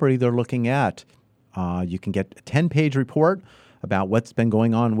property they're looking at. You can get a 10-page report about what's been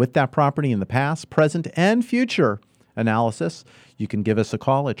going on with that property in the past, present, and future analysis. You can give us a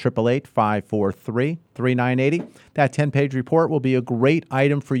call at 888-543-3980. That 10-page report will be a great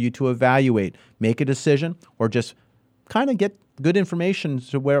item for you to evaluate, make a decision, or just kind of get good information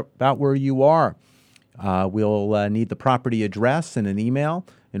about where you are. We'll need the property address and an email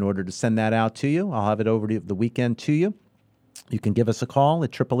in order to send that out to you. I'll have it over the weekend to you. You can give us a call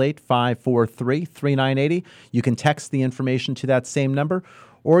at 888-543-3980. You can text the information to that same number,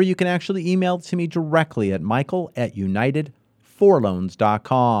 or you can actually email it to me directly at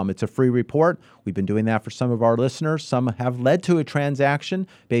michael@unitedforloans.com. It's a free report. We've been doing that for some of our listeners. Some have led to a transaction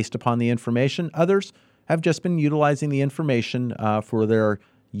based upon the information. Others have just been utilizing the information for their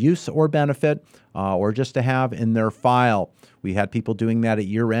use or benefit, or just to have in their file. We had people doing that at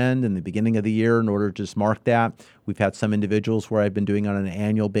year end and the beginning of the year in order to just mark that. We've had some individuals where I've been doing on an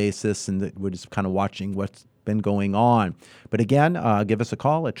annual basis, and we're just kind of watching what's been going on. But again, give us a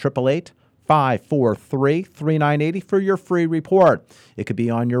call at 888-543-3980 for your free report. It could be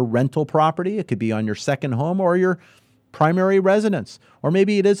on your rental property, it could be on your second home, or your primary residence. Or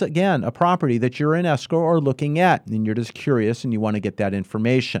maybe it is, again, a property that you're in escrow or looking at, and you're just curious and you want to get that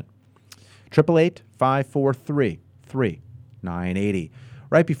information. 888-543-3980.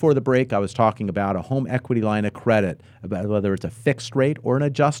 Right before the break, I was talking about a home equity line of credit, about whether it's a fixed rate or an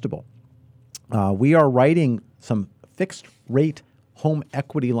adjustable. We are writing some fixed rate home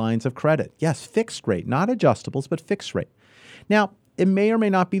equity lines of credit. Yes, fixed rate, not adjustables, but fixed rate. Now, it may or may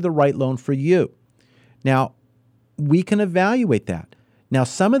not be the right loan for you. Now, we can evaluate that. Now,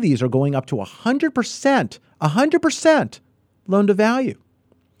 some of these are going up to 100% loan to value.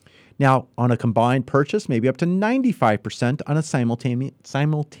 Now, on a combined purchase, maybe up to 95% on a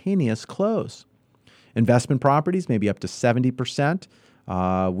simultaneous close. Investment properties, maybe up to 70%.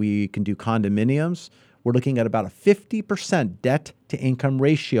 We can do condominiums. We're looking at about a 50% debt to income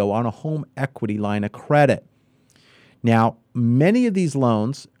ratio on a home equity line of credit. Now, many of these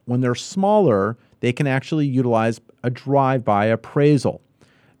loans, when they're smaller, they can actually utilize a drive-by appraisal.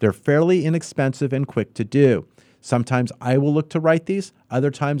 They're fairly inexpensive and quick to do. Sometimes I will look to write these.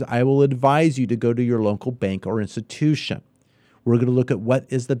 Other times I will advise you to go to your local bank or institution. We're going to look at what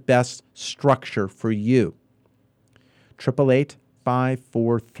is the best structure for you.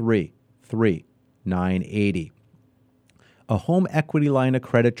 888-543-3980. A home equity line of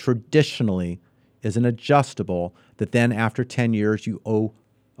credit traditionally is an adjustable that then after 10 years you owe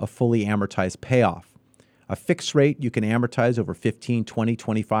a fully amortized payoff. A fixed rate you can amortize over 15, 20,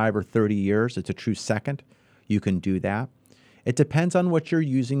 25, or 30 years. It's a true second. You can do that. It depends on what you're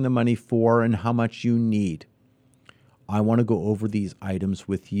using the money for and how much you need. I want to go over these items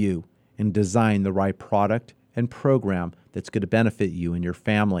with you and design the right product and program that's going to benefit you and your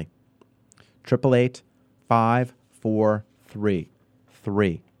family.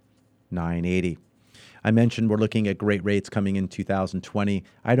 888-543-3980. I mentioned we're looking at great rates coming in 2020.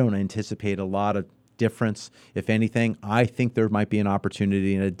 I don't anticipate a lot of difference. If anything, I think there might be an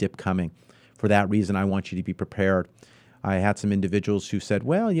opportunity and a dip coming. For that reason, I want you to be prepared. I had some individuals who said,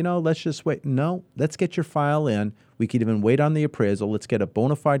 well, let's just wait. No, let's get your file in. We could even wait on the appraisal. Let's get a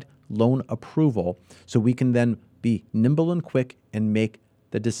bona fide loan approval so we can then be nimble and quick and make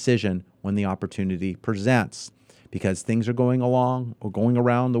the decision when the opportunity presents. Because things are going along or going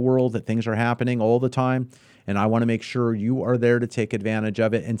around the world, that things are happening all the time. And I want to make sure you are there to take advantage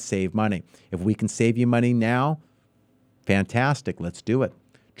of it and save money. If we can save you money now, fantastic. Let's do it.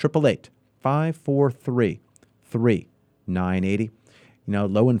 888-543-3980.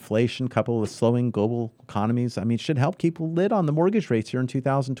 Low inflation coupled with slowing global economies, should help keep a lid on the mortgage rates here in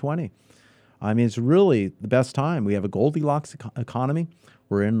 2020. It's really the best time. We have a Goldilocks economy.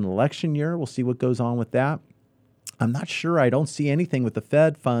 We're in an election year. We'll see what goes on with that. I'm not sure. I don't see anything with the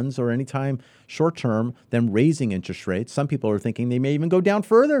Fed funds or any time short term them raising interest rates. Some people are thinking they may even go down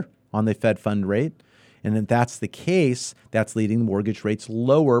further on the Fed fund rate. And if that's the case, that's leading mortgage rates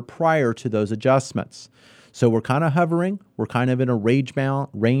lower prior to those adjustments. So we're kind of hovering. We're kind of in a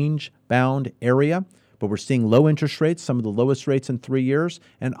range-bound area, but we're seeing low interest rates, some of the lowest rates in 3 years,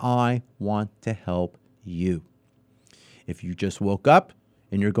 and I want to help you. If you just woke up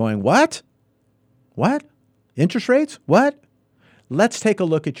and you're going, what? What? Interest rates? What? Let's take a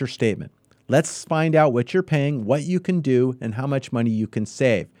look at your statement. Let's find out what you're paying, what you can do, and how much money you can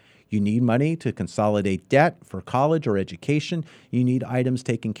save. You need money to consolidate debt for college or education. You need items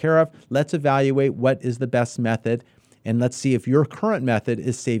taken care of. Let's evaluate what is the best method, and let's see if your current method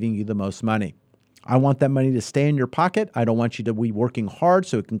is saving you the most money. I want that money to stay in your pocket. I don't want you to be working hard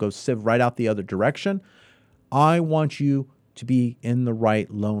so it can go sieve right out the other direction. I want you to be in the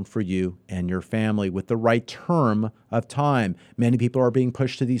right loan for you and your family with the right term of time. Many people are being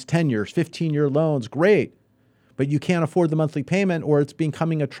pushed to these 10 years, 15-year loans. Great. But you can't afford the monthly payment, or it's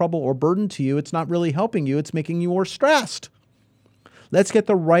becoming a trouble or burden to you. It's not really helping you. It's making you more stressed. Let's get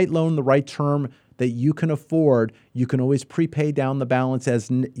the right loan, the right term that you can afford. You can always prepay down the balance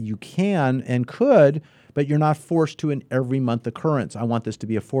as you can and could, but you're not forced to an every month occurrence. I want this to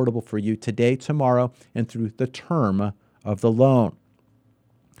be affordable for you today, tomorrow, and through the term of the loan.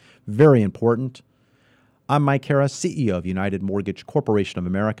 Very important. I'm Mike Harris, CEO of United Mortgage Corporation of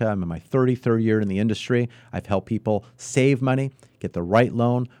America. I'm in my 33rd year in the industry. I've helped people save money, get the right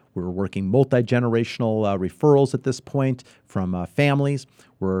loan. We're working multi-generational referrals at this point from families.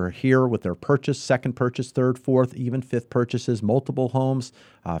 We're here with their purchase, second purchase, third, fourth, even fifth purchases, multiple homes,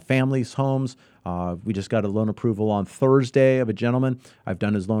 families' homes. We just got a loan approval on Thursday of a gentleman. I've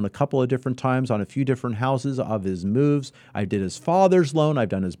done his loan a couple of different times on a few different houses of his moves. I did his father's loan. I've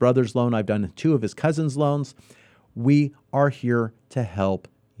done his brother's loan. I've done 2 of his cousins' loans. We are here to help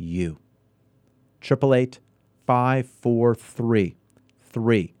you.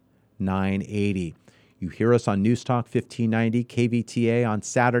 888-543-3980. You hear us on News Talk 1590 KVTA on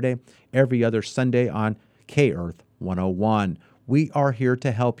Saturday, every other Sunday on K-Earth 101. We are here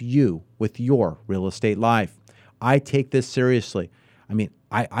to help you with your real estate life. I take this seriously. I mean,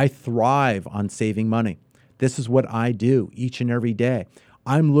 I thrive on saving money. This is what I do each and every day.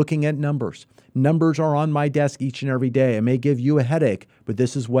 I'm looking at numbers. Numbers are on my desk each and every day. It may give you a headache, but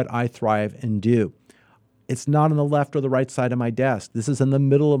this is what I thrive and do. It's not on the left or the right side of my desk. This is in the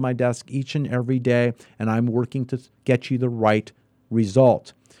middle of my desk each and every day, and I'm working to get you the right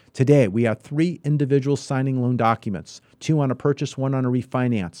result. Today, we have 3 individuals signing loan documents, 2 on a purchase, 1 on a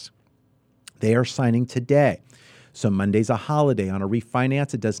refinance. They are signing today. So Monday's a holiday. On a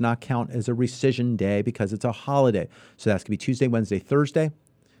refinance, it does not count as a rescission day because it's a holiday. So that's going to be Tuesday, Wednesday, Thursday.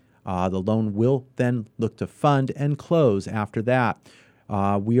 The loan will then look to fund and close after that.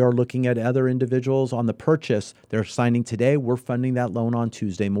 We are looking at other individuals on the purchase. They're signing today. We're funding that loan on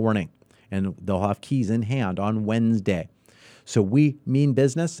Tuesday morning, and they'll have keys in hand on Wednesday. So we mean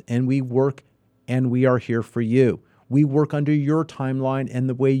business, and we work, and we are here for you. We work under your timeline and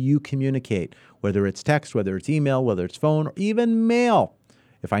the way you communicate, whether it's text, whether it's email, whether it's phone, or even mail.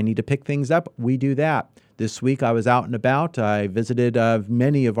 If I need to pick things up, we do that. This week I was out and about. I visited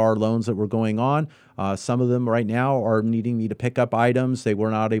many of our loans that were going on. Some of them right now are needing me to pick up items they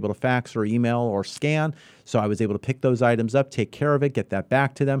were not able to fax or email or scan. So I was able to pick those items up, take care of it, get that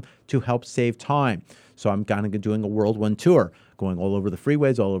back to them to help save time. So I'm kind of doing a whirlwind tour, going all over the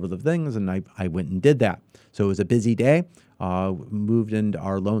freeways, all over the things, and I went and did that. So it was a busy day. Moved in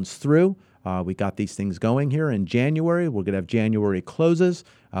our loans through. We got these things going here in January. We're going to have January closes,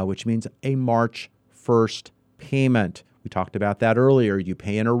 which means a March 1st payment. We talked about that earlier. You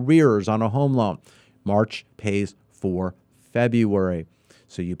pay in arrears on a home loan. March pays for February.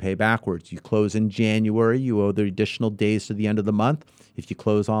 So you pay backwards. You close in January, you owe the additional days to the end of the month. If you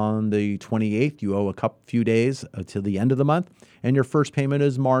close on the 28th, you owe a few days till the end of the month. And your first payment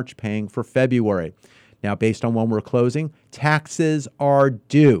is March, paying for February. Now, based on when we're closing, taxes are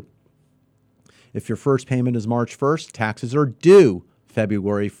due. If your first payment is March 1st, taxes are due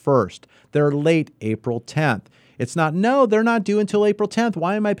February 1st. They're late April 10th. It's not, no, they're not due until April 10th.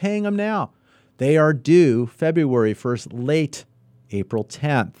 Why am I paying them now? They are due February 1st, late April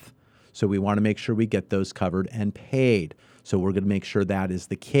 10th. So we want to make sure we get those covered and paid. So we're going to make sure that is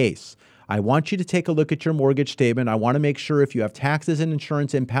the case. I want you to take a look at your mortgage statement. I want to make sure if you have taxes and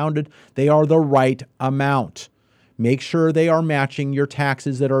insurance impounded, they are the right amount. Make sure they are matching your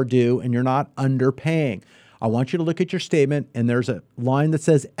taxes that are due and you're not underpaying. I want you to look at your statement, and there's a line that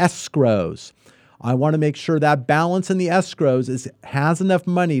says escrows. I want to make sure that balance in the escrows has enough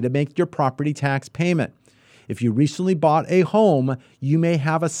money to make your property tax payment. If you recently bought a home, you may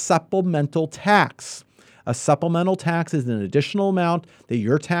have a supplemental tax. A supplemental tax is an additional amount that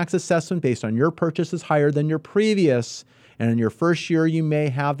your tax assessment based on your purchase is higher than your previous, and in your first year, you may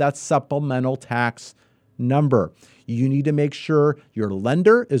have that supplemental tax number. You need to make sure your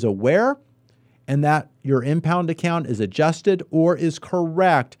lender is aware and that your impound account is adjusted or is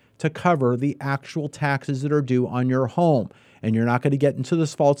correct to cover the actual taxes that are due on your home. And you're not going to get into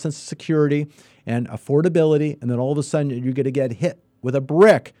this false sense of security and affordability, and then all of a sudden you're going to get hit with a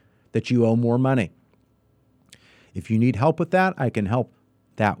brick that you owe more money. If you need help with that, I can help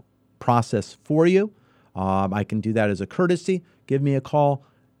that process for you. I can do that as a courtesy. Give me a call.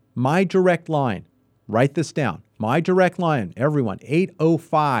 My direct line, write this down. My direct line, everyone,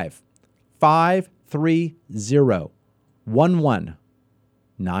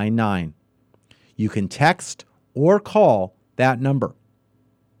 805-530-1199. You can text or call that number.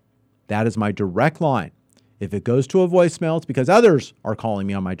 That is my direct line. If it goes to a voicemail, it's because others are calling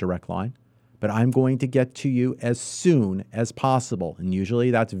me on my direct line, but I'm going to get to you as soon as possible, and usually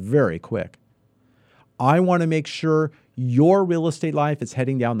that's very quick. I want to make sure your real estate life is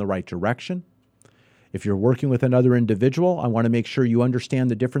heading down the right direction. If you're working with another individual, I want to make sure you understand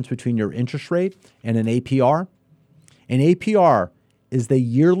the difference between your interest rate and an APR. An APR is the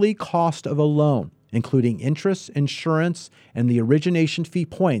yearly cost of a loan, including interest, insurance, and the origination fee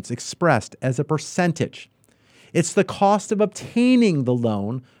points expressed as a percentage. It's the cost of obtaining the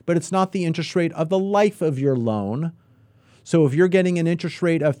loan, but it's not the interest rate of the life of your loan. So if you're getting an interest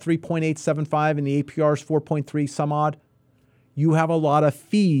rate of 3.875 and the APR is 4.3 some odd, you have a lot of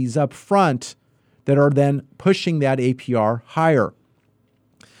fees up front that are then pushing that APR higher.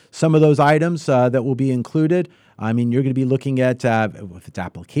 Some of those items that will be included, I mean, you're going to be looking at if it's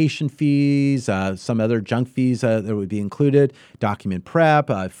application fees, some other junk fees that would be included, document prep,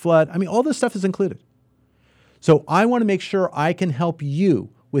 flood. I mean, all this stuff is included. So I want to make sure I can help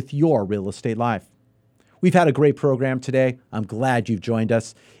you with your real estate life. We've had a great program today. I'm glad you've joined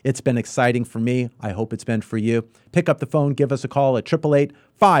us. It's been exciting for me. I hope it's been for you. Pick up the phone, give us a call at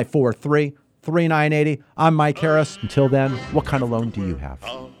 888-543-3980. I'm Mike Harris. Until then, what kind of loan do you have?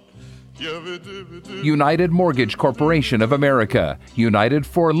 United Mortgage Corporation of America,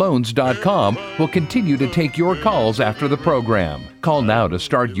 UnitedForLoans.com, will continue to take your calls after the program. Call now to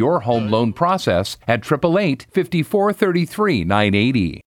start your home loan process at 888-543-3980.